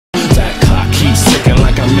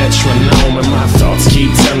metronome, and my thoughts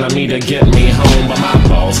keep telling me to get me home, but my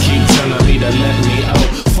balls keep telling me to let me out.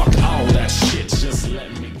 Fuck all that shit, just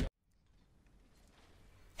let me go.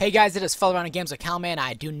 Hey guys, it is Follow Around Games with Calman.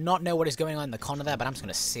 I do not know what is going on in the corner there, but I'm just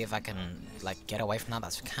going to see if I can like get away from that.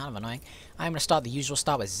 That's kind of annoying. I'm going to start the usual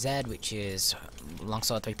start with Zed, which is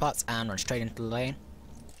longsword 3 pots, and run straight into the lane.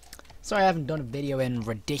 Sorry I haven't done a video in a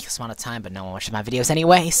ridiculous amount of time, but no one watches my videos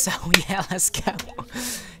anyway, so yeah, let's go.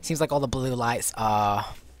 Seems like all the blue lights are,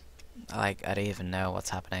 like, I don't even know what's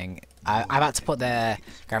happening. I've had to put the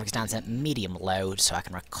graphics down to medium load so I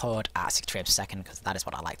can record at 60 frames per second, because that is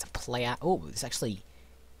what I like to play at. Oh, it's actually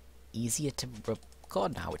easier to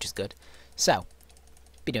record now, which is good. So,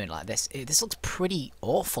 be doing it like this. This looks pretty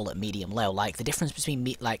awful at medium low. Like, the difference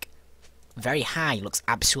between, like, very high looks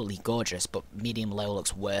absolutely gorgeous, but medium-low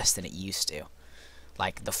looks worse than it used to.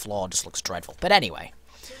 Like, the floor just looks dreadful. But anyway,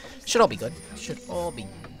 should all be good. Should all be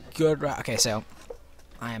good. Right, okay, so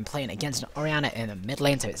I am playing against an Orianna in the mid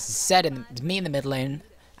lane, so it's Zed and me in the mid lane,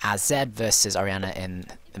 as Zed versus Orianna in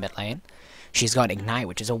the mid lane. She's got Ignite,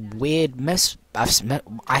 which is a weird miss. I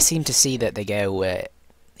seem to see that they go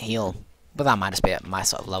heal, but that might just be at my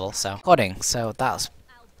sort of level, so. So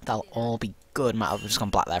that'll all be good. I've just gone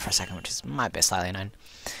black there for a second, which might be slightly annoying.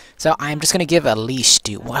 So I'm just going to give a leash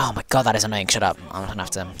to... Wow, oh my god, that is annoying. Shut up. I'm going to have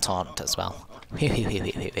to taunt as well.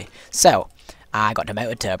 So, I got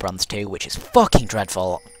demoted to Bronze 2, which is fucking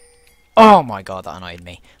dreadful. Oh my god, that annoyed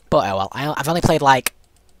me. But oh well, I've only played like...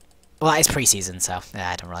 Well, that is pre-season, so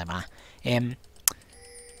yeah, it don't really matter.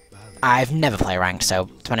 I've never played ranked, so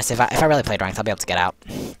to be honest, if I really played ranked, I'll be able to get out.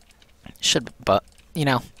 Should, but, you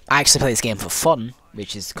know, I actually play this game for fun,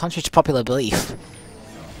 which is contrary to popular belief.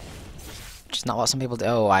 Which is not what some people do.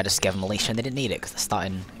 Oh, I just gave them a leash and they didn't need it because they're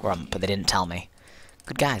starting Grump, but they didn't tell me.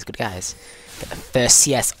 Good guys, good guys. Get the first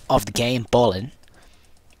CS of the game, balling.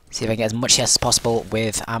 See if I can get as much CS as possible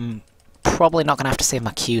with... I'm probably not going to have to save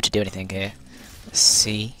my Q to do anything here. Let's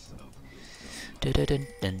see. Dun, dun, dun,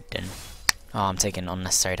 dun, dun. Oh, I'm taking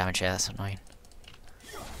unnecessary damage here, that's annoying.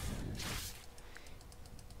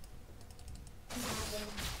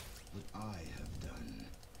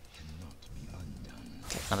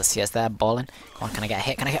 Another CS there, balling. Come on, can I get a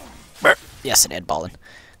hit? Can I get? Yes, I did, balling.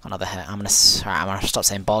 Another hit. I'm gonna stop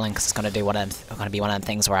saying balling because it's gonna be one of them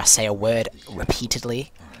things where I say a word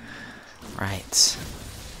repeatedly. Right.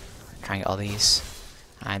 Try and get all these.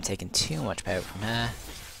 I'm taking too much power from her.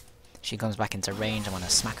 She comes back into range. I'm gonna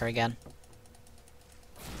smack her again.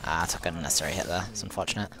 Ah, I took an unnecessary hit there. It's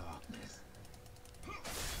unfortunate. Come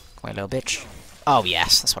on, little bitch. Oh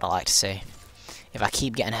yes, that's what I like to see. If I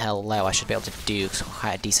keep getting her low, I should be able to do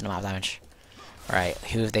quite a decent amount of damage. Right,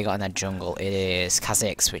 who have they got in their jungle? It is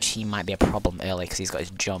Kha'Zix, which he might be a problem early because he's got his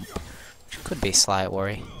jump, which could be a slight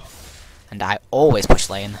worry. And I always push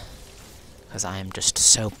lane because I am just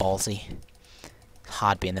so ballsy.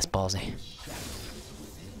 Hard being this ballsy.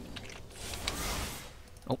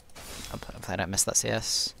 Oh, if I don't miss that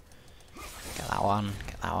CS. Get that one,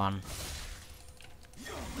 get that one.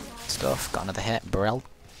 Stuff, got another hit, Brill.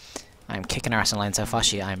 I'm kicking her ass in lane so far.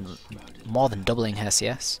 I'm more than doubling her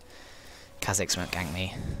CS. Kha'Zix won't gank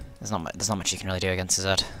me. There's not much you can really do against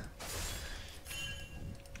Zed.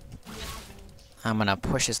 I'm gonna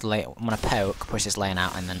push his lane. I'm gonna poke, push his lane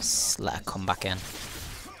out, and then let her come back in. I'm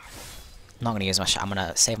not gonna use my. I'm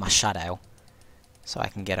gonna save my shadow, so I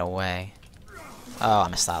can get away. Oh, I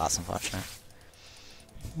missed that. That's unfortunate.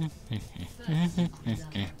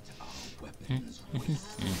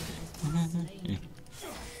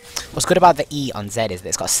 What's good about the E on Zed is that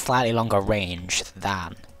it's got a slightly longer range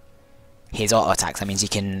than his auto attacks. That means you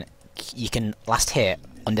can last hit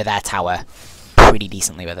under their tower pretty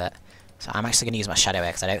decently with it. So I'm actually going to use my shadow here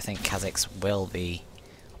because I don't think Kha'Zix will be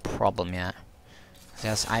a problem yet.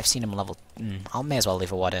 Because I've seen him level... I may as well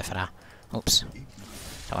leave a ward here for now. Oops.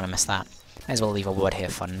 Don't want to miss that. May as well leave a ward here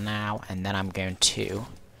for now, and then I'm going to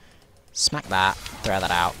smack that, throw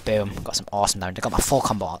that out, boom. Got some awesome damage. I got my full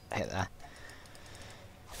combo hit there.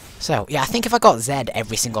 So, yeah, I think if I got Zed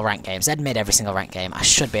every single rank game, Zed mid every single rank game, I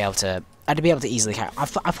should be able to... I'd be able to easily carry... I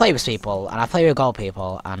play with people, and I play with gold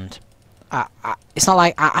people, and... it's not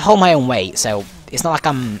like... I hold my own weight, so it's not like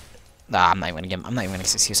I'm... Nah, I'm not even going to give an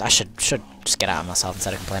excuse. I should just get out of myself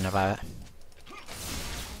instead of complaining about it.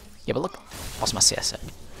 Yeah, but look... What's my CS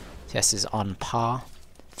in? CS is on par.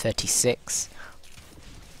 36.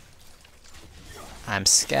 I'm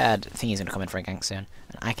scared. I think he's going to come in for a gank soon.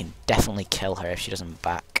 And I can definitely kill her if she doesn't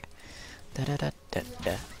back. Da da da da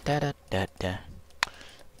da da da da da.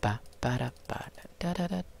 Ba ba da ba da da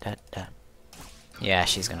da da da. Yeah,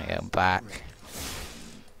 she's gonna go back.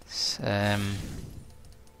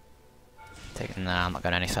 Taking that. I'm not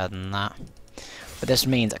going any further than that. But this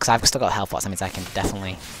means, because I've still got health pots, that means I can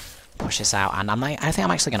definitely push this out. And I think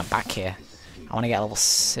I'm actually going to back here. I want to get level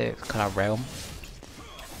 6. Could I roam?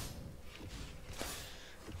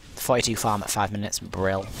 42 farm at 5 minutes.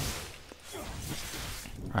 Brill.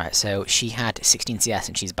 Right, so she had 16 CS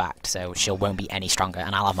and she's backed, so she won't be any stronger.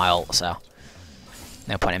 And I'll have my ult, so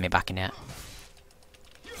no point in me backing yet.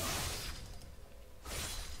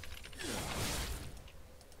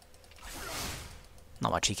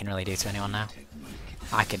 Not much he can really do to anyone now.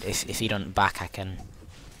 I could, if he doesn't back, I can...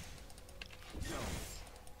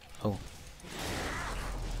 Oh.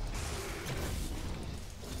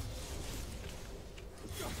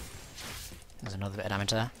 There's another bit of damage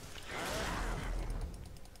there.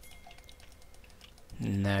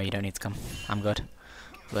 No, you don't need to come. I'm good.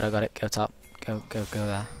 Good, I got it. Go top. Go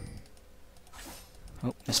there.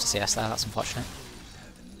 Oh, Mr. CS there. That's unfortunate.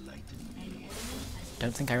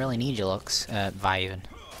 Don't think I really need your looks. Vi even.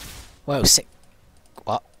 Whoa, sick.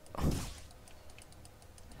 What? I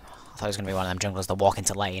thought it was going to be one of them junglers that walk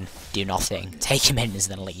into lane, do nothing, take him in, and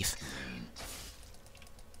then leave.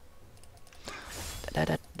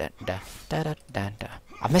 I've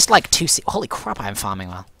missed like 2 Holy crap, I'm farming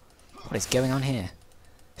well. What is going on here?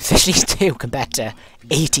 52 compared to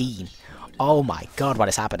 18. Oh my god, what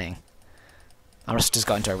is happening? I must have just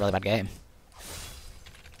got into a really bad game.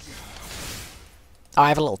 Oh, I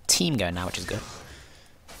have a little team going now, which is good.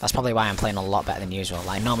 That's probably why I'm playing a lot better than usual.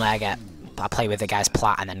 Like, normally I play with the guys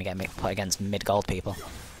plat and then get put against mid-gold people.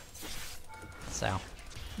 So,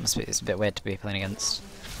 it's a bit weird to be playing against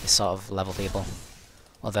this sort of level people.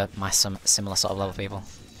 My similar sort of level people.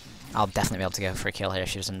 I'll definitely be able to go for a kill here if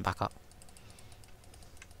she doesn't back up.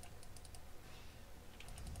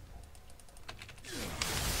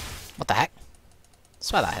 What the heck? I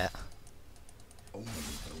swear that hit.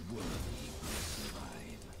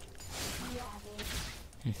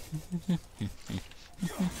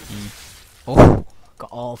 Oh,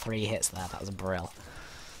 got all 3 hits there. That was a brill.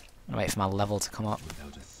 I'm gonna wait for my level to come up.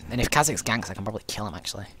 And if Kha'Zix ganks, I can probably kill him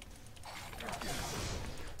actually.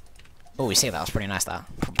 Oh, you see that was pretty nice. That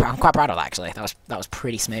I'm quite proud of that actually. That was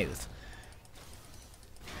pretty smooth.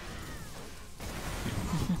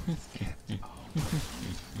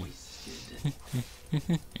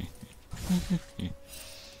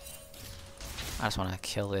 I just want to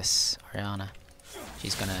kill this Orianna.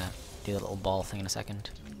 She's gonna do the little ball thing in a second.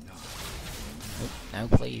 Oh, no,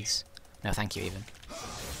 please. No, thank you, even.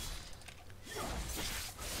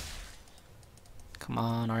 Come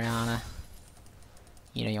on, Orianna.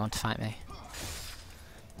 You know you want to fight me.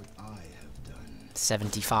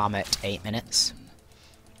 70 farm at 8 minutes.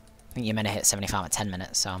 I think you're meant to hit 70 farm at 10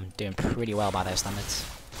 minutes, so I'm doing pretty well by those standards.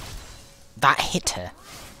 That hit her.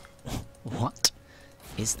 What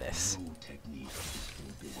is this?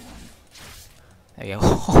 There we go.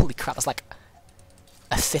 Holy crap, that's like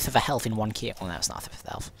a 5th of a health in 1 kill. Well, no, it's not a 5th of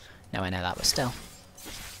health. No, I know that, but still.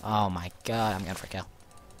 Oh my god, I'm going for a kill.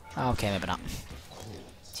 Okay, maybe not.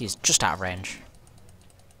 She's just out of range.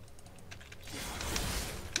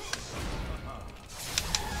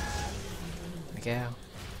 There we go.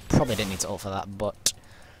 Probably didn't need to ult for that, but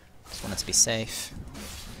just wanted to be safe.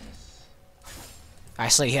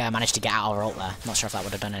 Actually, yeah, I managed to get out of her ult there. Not sure if that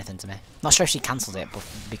would have done anything to me. Not sure if she cancelled it, but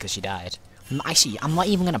because she died. Actually, I'm not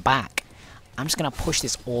even going to back. I'm just going to push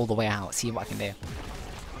this all the way out, see what I can do.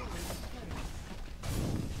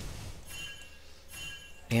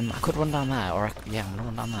 I could run down there, or yeah, I'm going to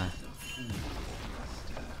run down there.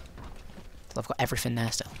 So I've got everything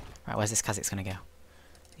there still. Right, where's this Kha'Zix going to go?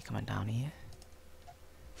 Is he coming down here?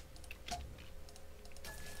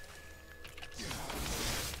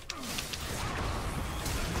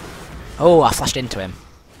 Oh, I flashed into him.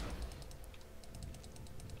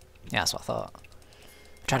 Yeah, that's what I thought. I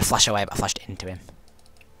tried to flash away, but I flashed into him.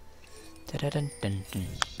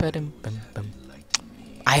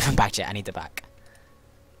 I haven't backed yet, I need to back.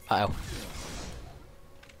 Uh-oh.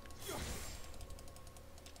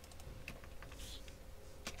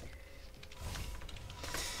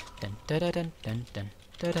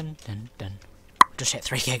 Just hit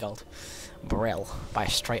 3k gold. Brill. By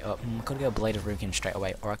straight up. I could go Blade of Rukin straight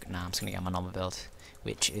away, or nah, I'm just gonna get my normal build,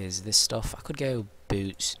 which is this stuff. I could go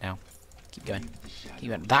boots. No. Keep going. Keep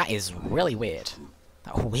going. That is really weird.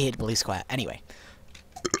 That weird blue square. Anyway.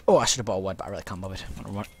 Oh, I should have bought a word, but I really can't bother.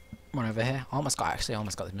 Run over here. Almost got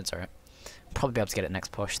this mid turret. Probably be able to get it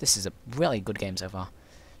next push. This is a really good game so far.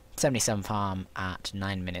 77 farm at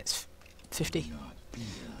 9 minutes 50.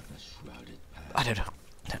 I don't know.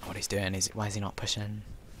 I don't know what he's doing. Why is he not pushing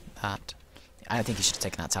that? I don't think he should have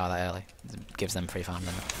taken that tower that early. It gives them free farm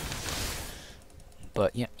then.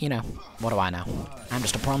 But yeah, you know, what do I know? I'm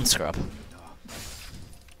just a bronze scrub.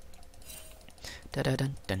 Da da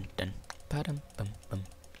dun dun dun. Ba-dum bum bum.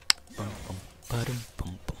 Bum bum. Ba-dum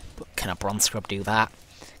bum bum. Can a bronze scrub do that?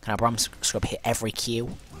 Can a bronze scrub hit every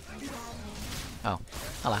Q? Oh,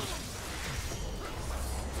 hello.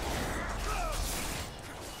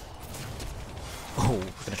 Oh,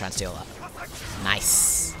 we're gonna try and steal that.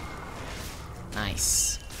 Nice.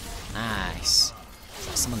 Nice. Nice.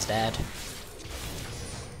 Someone's dead.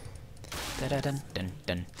 Da-da-dun dun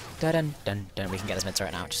dun. Da-dun dun dun. We can get this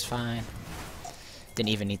mid-turret now, which is fine. Didn't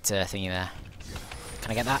even need to thingy there.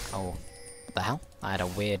 Can I get that? Oh. What the hell? I had a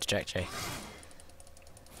weird trajectory.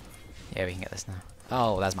 Yeah, we can get this now.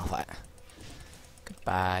 Oh, there's my fight.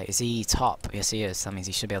 Goodbye. Is he top? Yes, he is. That means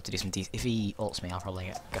he should be able to do some if he ults me, I'll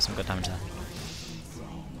probably get some good damage there.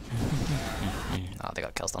 Oh, they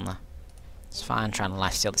got kills done there. It's fine, trying to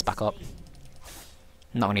lifesteal this back up.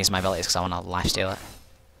 I'm not going to use my abilities because I want to lifesteal it.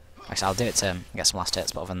 Actually, I'll do it to get some last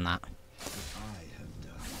hits, but other than that...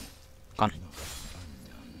 Go on.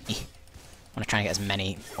 I want to try and get as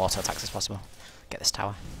many auto attacks as possible. Get this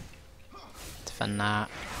tower. Defend that.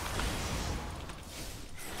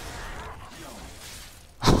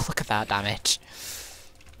 Oh, look at that damage.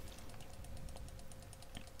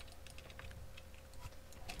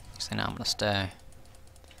 So now I'm going to stay.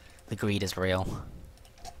 The greed is real.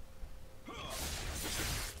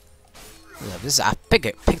 Yeah, I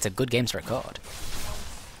picked a good game to record.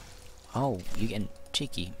 Oh, you getting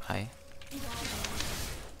cheeky, hey?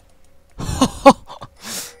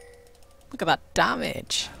 Look at that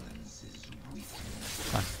damage.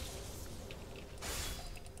 Come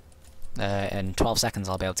on. In 12 seconds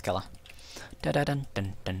I'll be able to kill her. Da -da -dun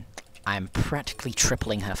 -dun -dun. I'm practically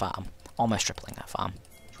tripling her farm. Almost tripling her farm.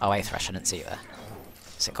 Oh wait, Thresh, I didn't see you there.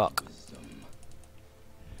 Sick cock.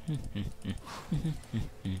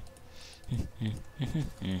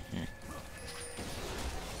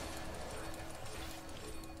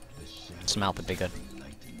 Some help would be good.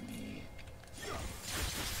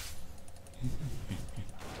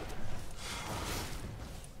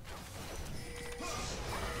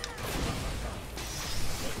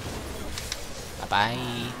 Bye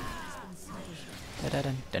bye.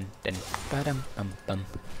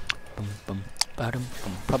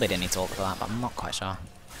 Probably didn't need to ult for that, but I'm not quite sure.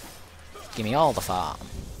 Give me all the farm.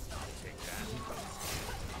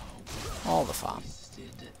 All the farm.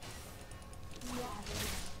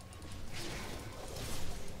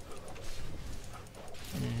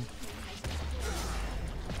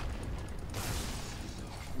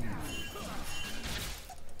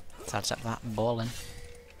 Let's set that ball in.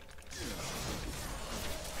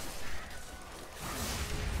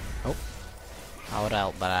 Oh. I would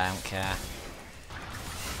help, but I don't care.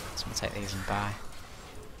 Just gonna take these and buy.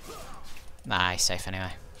 Nah, he's safe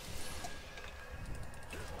anyway.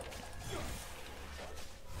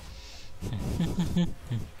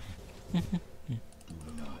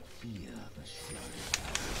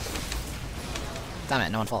 Damn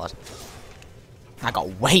it, no one followed. I got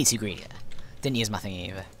way too greedy there. Didn't use my thingy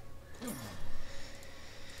either.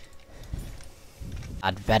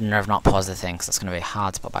 I'd better have not paused the thing, because that's going to be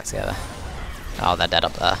hard to put back together. Oh, they're dead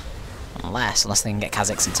up there. Unless they can get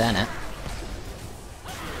Kha'Zix and turn it.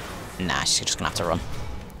 Nah, she's just going to have to run.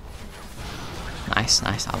 Nice,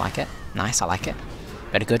 nice, I like it. Nice, I like it.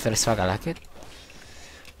 Very good, very strong, I like it.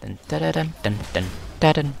 Dun dun dun dun dun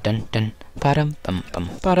dun dun dun dun bum bum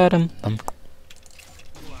bum bum.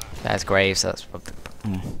 There's Graves, that's...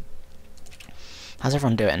 How's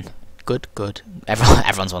everyone doing? Good, good.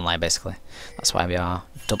 Everyone's one line basically. That's why we are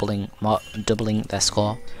doubling their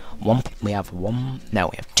score. We have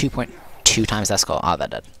 2.2 times their score. Oh, they're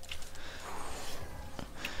dead.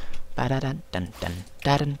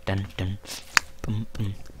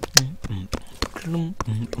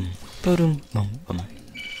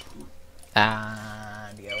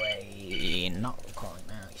 And go away. Not calling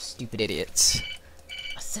now, you stupid idiots.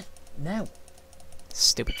 I said no.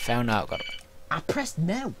 Stupid phone out. I pressed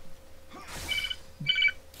no.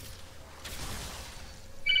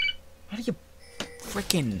 How do you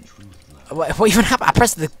freaking... What even happened? I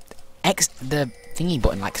pressed the thingy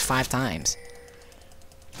button like 5 times.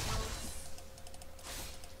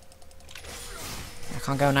 I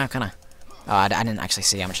can't go now, can I? Oh, I didn't actually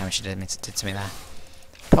see how much damage she did to me there.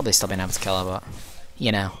 Probably still been able to kill her, but...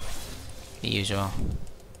 You know. The usual.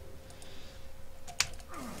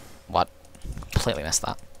 What? Completely missed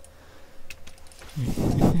that.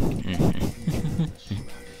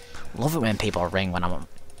 Love it when people ring when I'm...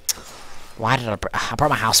 Why did I brought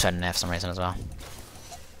my house phone in there for some reason as well.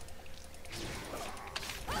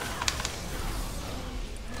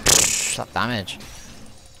 That damage.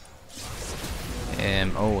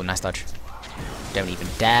 Oh, nice dodge. Don't even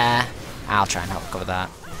dare. I'll try and help cover that.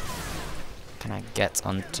 Can I get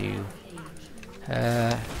onto...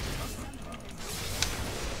 not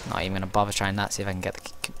even gonna bother trying that, see if I can get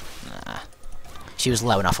the... Nah. She was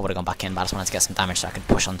low enough I would have gone back in, but I just wanted to get some damage so I could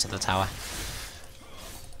push onto the tower.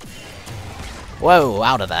 Whoa,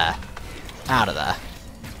 out of there. Out of there.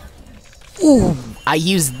 Ooh, I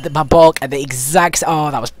used my bulk at the exact...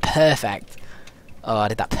 Oh, that was perfect. Oh, I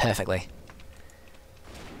did that perfectly.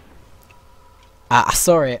 I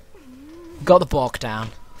saw it. Got the bulk down.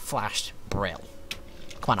 Flashed. Brill.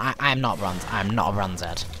 Come on, I am not bronze. I am not a bronze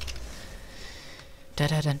head. Dun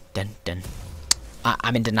dun dun dun dun.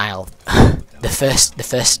 I'm in denial. The first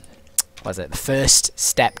what is it? The first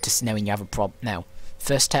step to knowing you have a problem. No,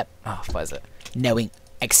 first step. Oh, what is it?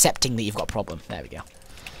 Accepting that you've got a problem. There we go.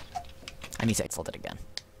 I need to insult it again.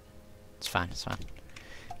 It's fine. It's fine.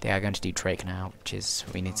 They are going to do Drake now, which is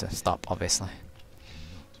we need to stop, obviously.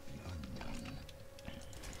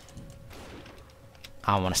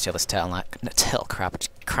 I want to steal this turtle, crab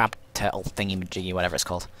turtle thingy majiggy, whatever it's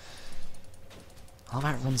called. I love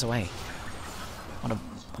how it runs away. What a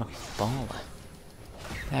baller.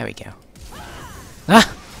 There we go.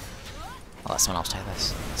 Ah! I'll let someone else take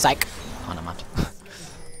this. Psych! Oh, no, man.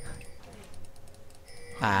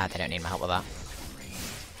 Ah, they don't need my help with that.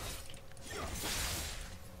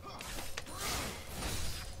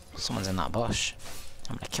 Someone's in that bush.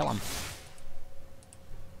 I'm gonna kill him.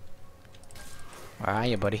 Where are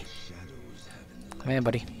you, buddy? Come here,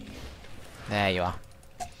 buddy. There you are.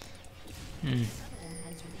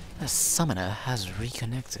 The summoner has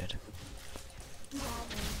reconnected.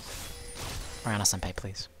 Rana Senpai,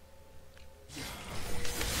 please.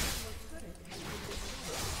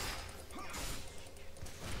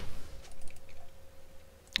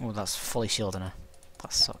 Oh, that's fully shielding her.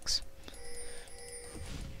 That sucks.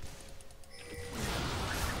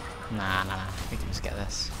 Nah. We can just get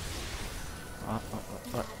this.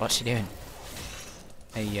 What's she doing?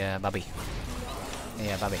 Hey, Bubby.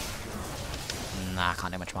 Hey, Bubby. Nah, I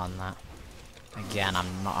can't do much more than that. Again,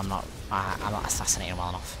 I'm not assassinating well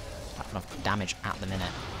enough. Not enough damage at the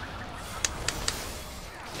minute.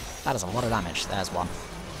 That is a lot of damage. There's one.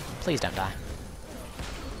 Please don't die.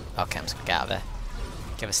 Okay, I'm just gonna get out of there.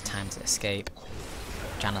 Give us time to escape.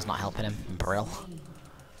 Janna's not helping him. Brill.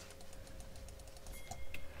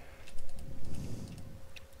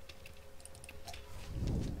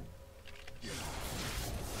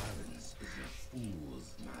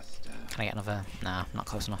 Can I get another? Nah, not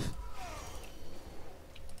close enough.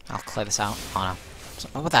 I'll clear this out. Oh no.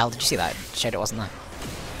 Oh, what the hell? Did you see that? Shade it wasn't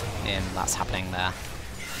there. That's happening there.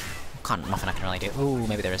 Nothing I can really do. Ooh,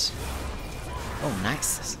 maybe there is. Oh,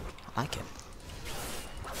 nice. I like it.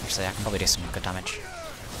 Actually, I can probably do some good damage.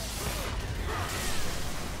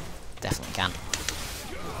 Definitely can.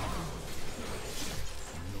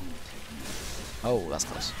 Oh, that's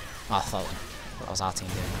close. Oh, I thought that was our team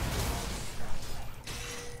doing that.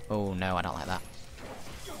 Oh no, I don't like that.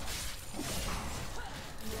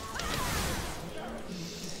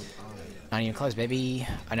 Not even close, baby.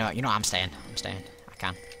 I know. You know, I'm staying. I'm staying. I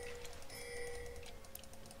can.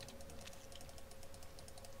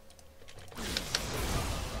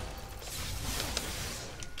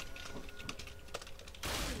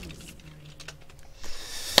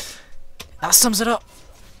 That sums it up.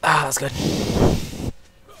 Ah, that's good.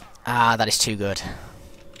 Ah, that is too good.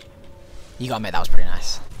 You gotta admit that was pretty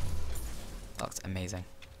nice. That looks amazing.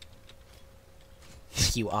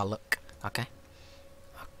 You are look. Okay.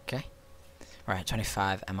 Okay. Right,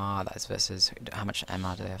 25 MR, that is versus... How much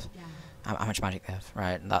MR do they have? How much magic they have?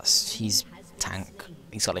 Right, that's... He's tank.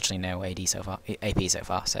 He's got literally no AD so far. AP so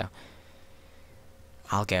far, so...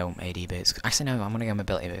 I'll go AD boots. Actually, no, I'm gonna go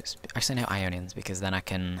mobility boots. Actually, no, Ionians, because then I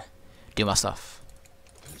can do my stuff.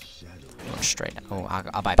 Straight. Oh,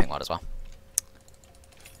 I'll buy a pink one as well.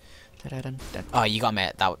 Oh, you got me.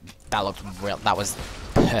 That looked real. That was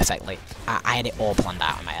perfectly. I had it all planned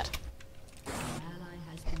out in my head.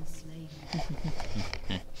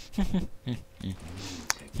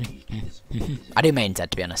 I do main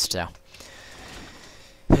Zed, to be honest. So.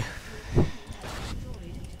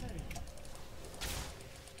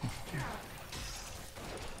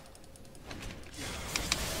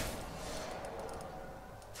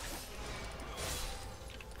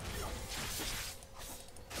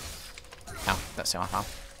 Oh, that's so I found.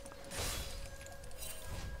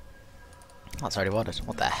 That's already watered.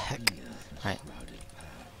 What the heck? Right.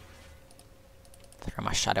 Throw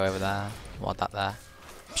my shadow over there. Ward that there.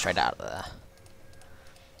 Straight out of there.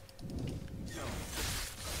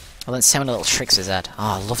 I learned so many little tricks with Zed. Oh,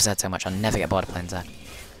 I love Zed so much. I'll never get bored of playing Zed.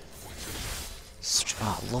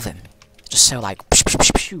 Oh, I love him. Just so like,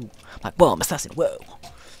 like, whoa, I'm assassin, whoa.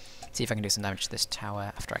 See if I can do some damage to this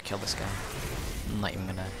tower after I kill this guy. I'm not even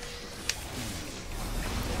gonna...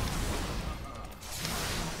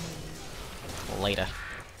 Later.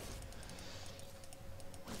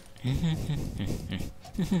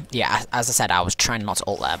 Yeah, as I said, I was trying not to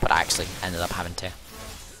ult there, but I actually ended up having to.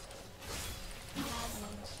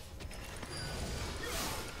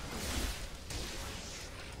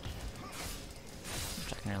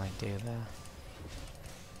 Which I can really do there.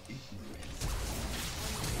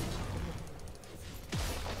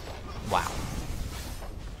 Wow.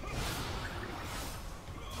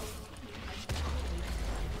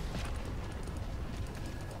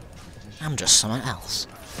 I'm just someone else.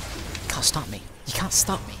 You can't stop me. You can't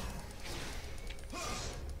stop me.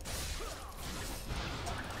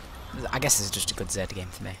 I guess this is just a good Zed game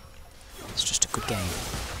for me. It's just a good game.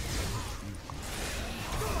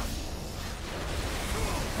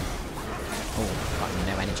 Oh, got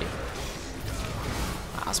no energy.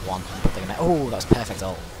 That's one. Oh, that was perfect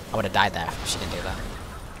ult. I would have died there if she didn't do that.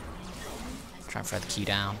 Try and throw the Q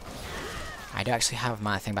down. I do actually have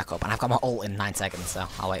my thing back up, and I've got my ult in 9 seconds, so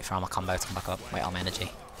I'll wait for all my combo to come back up. Wait all my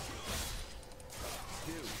energy.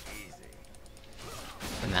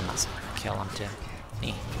 And then that's a kill onto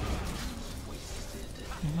me.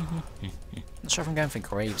 Not sure if I'm going for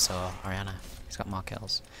Graves or Orianna. He's got more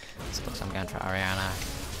kills. So it looks like I'm going for Orianna.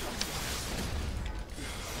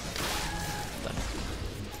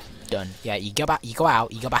 Done. Yeah, you go back, you go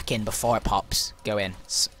out, you go back in before it pops. Go in,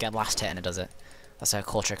 get the last hit, and it does it. That's a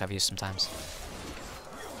cool trick I've used sometimes.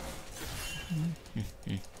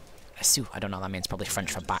 Asu, I don't know what that means. Probably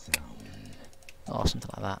French for back, or something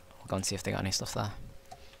like that. We'll go and see if they got any stuff there.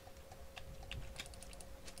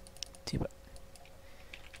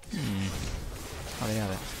 Oh, they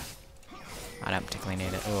have it. I don't particularly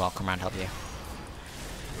need it. Oh, I'll come around and help you.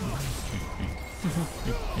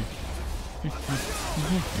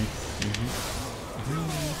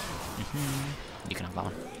 You can have that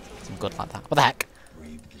one. I'm good like that. What the heck?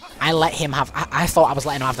 I let him have. I thought I was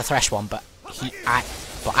letting him have the Thresh one, but I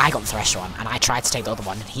got the Thresh one, and I tried to take the other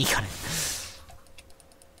one, and he got it.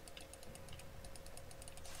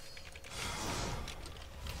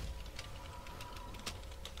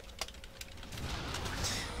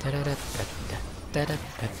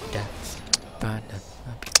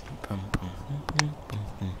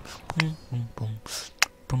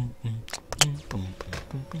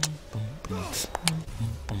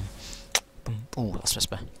 Ooh, that's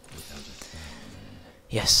Whisper.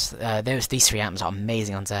 Yes, these 3 items are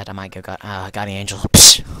amazing on Zed. I might go Guardian Angel.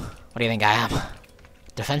 Psh. What do you think I am?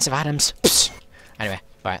 Defensive items? Psh. Anyway,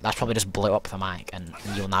 right, that's probably just blew up the mic, and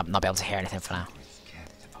you'll not be able to hear anything for now.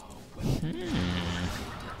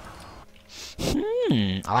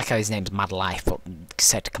 I like how his name's Mad Life, but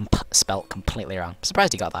spelt completely wrong. I'm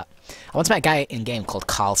surprised he got that. I once met a guy in game called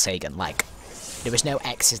Carl Sagan. Like, there was no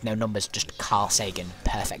X's, no numbers, just Carl Sagan.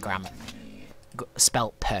 Perfect grammar.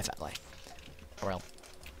 Spelt perfectly. Real.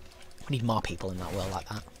 We need more people in that world like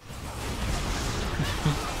that.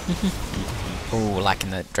 Ooh,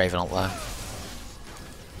 liking the Draven ult there.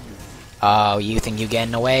 Oh, you think you're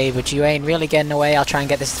getting away, but you ain't really getting away. I'll try and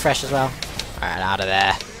get this Thresh as well. Alright, out of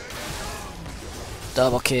there.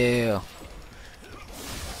 Double kill.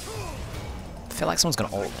 I feel like someone's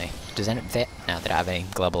gonna ult me. Does anyone fit? No, they don't have any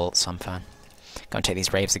global ult, so I'm fine. Gonna take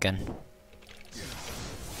these Raves again.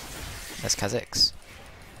 There's Kha'Zix.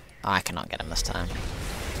 Oh, I cannot get him this time.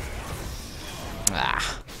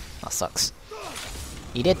 Ah, that sucks.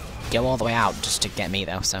 He did go all the way out just to get me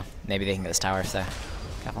though, so maybe they can get this tower if they're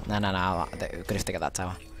careful. No, they're good if they get that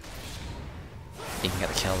tower. He can get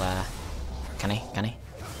the kill there. Can he? Can he?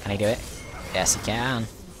 Can he do it? Yes, he can.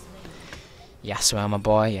 Yasuo, my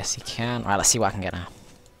boy. Yes, he can. Right, let's see what I can get now.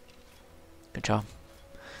 Good job.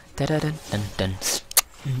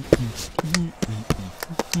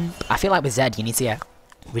 I feel like with Zed, you need to get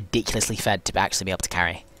ridiculously fed to actually be able to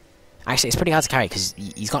carry. Actually, it's pretty hard to carry because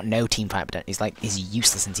he's got no team fight. But he's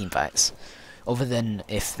useless in team fights, other than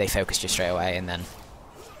if they focus you straight away and then.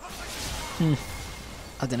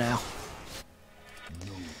 I don't know.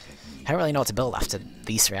 I don't really know what to build after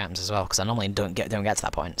these 3 items as well, because I normally don't get to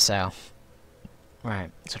that point. So, right,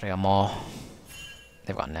 so they got more.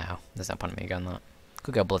 They've got no. There's no point in me going that.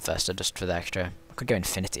 Could go Bloodthirster just for the extra. I could go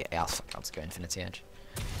Infinity. Yeah, I'll just go Infinity Edge.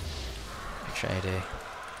 Extra AD.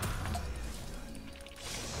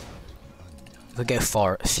 Could go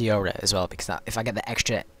for Fiora as well, because if I get the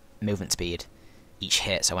extra movement speed each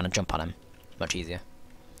hit, so when I jump on him, much easier.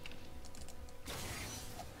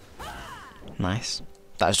 Nice.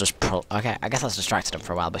 That was just okay, I guess that's distracted him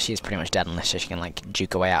for a while, but she's pretty much dead unless she can like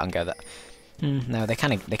juke away out and go that. No, they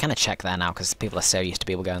kind of check there now because people are so used to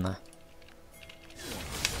people going there.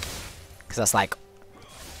 Because that's like...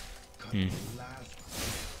 You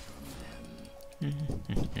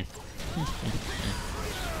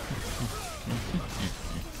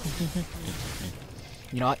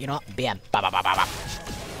know what? BM. Bye bye bye bye bye.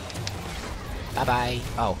 Bye bye.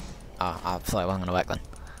 Oh, I thought it wasn't gonna work then.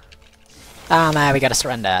 And there we gotta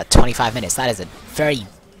surrender. 25 minutes. That is a very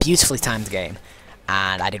beautifully timed game,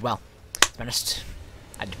 and I did well. To be honest,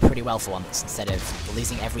 I did pretty well for once instead of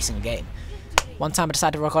losing every single game. One time I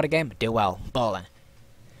decided to record a game, do well, balling.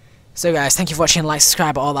 So guys, thank you for watching, like,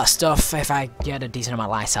 subscribe, all that stuff. If I get a decent amount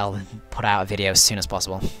of likes, I'll put out a video as soon as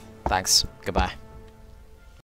possible. Thanks. Goodbye.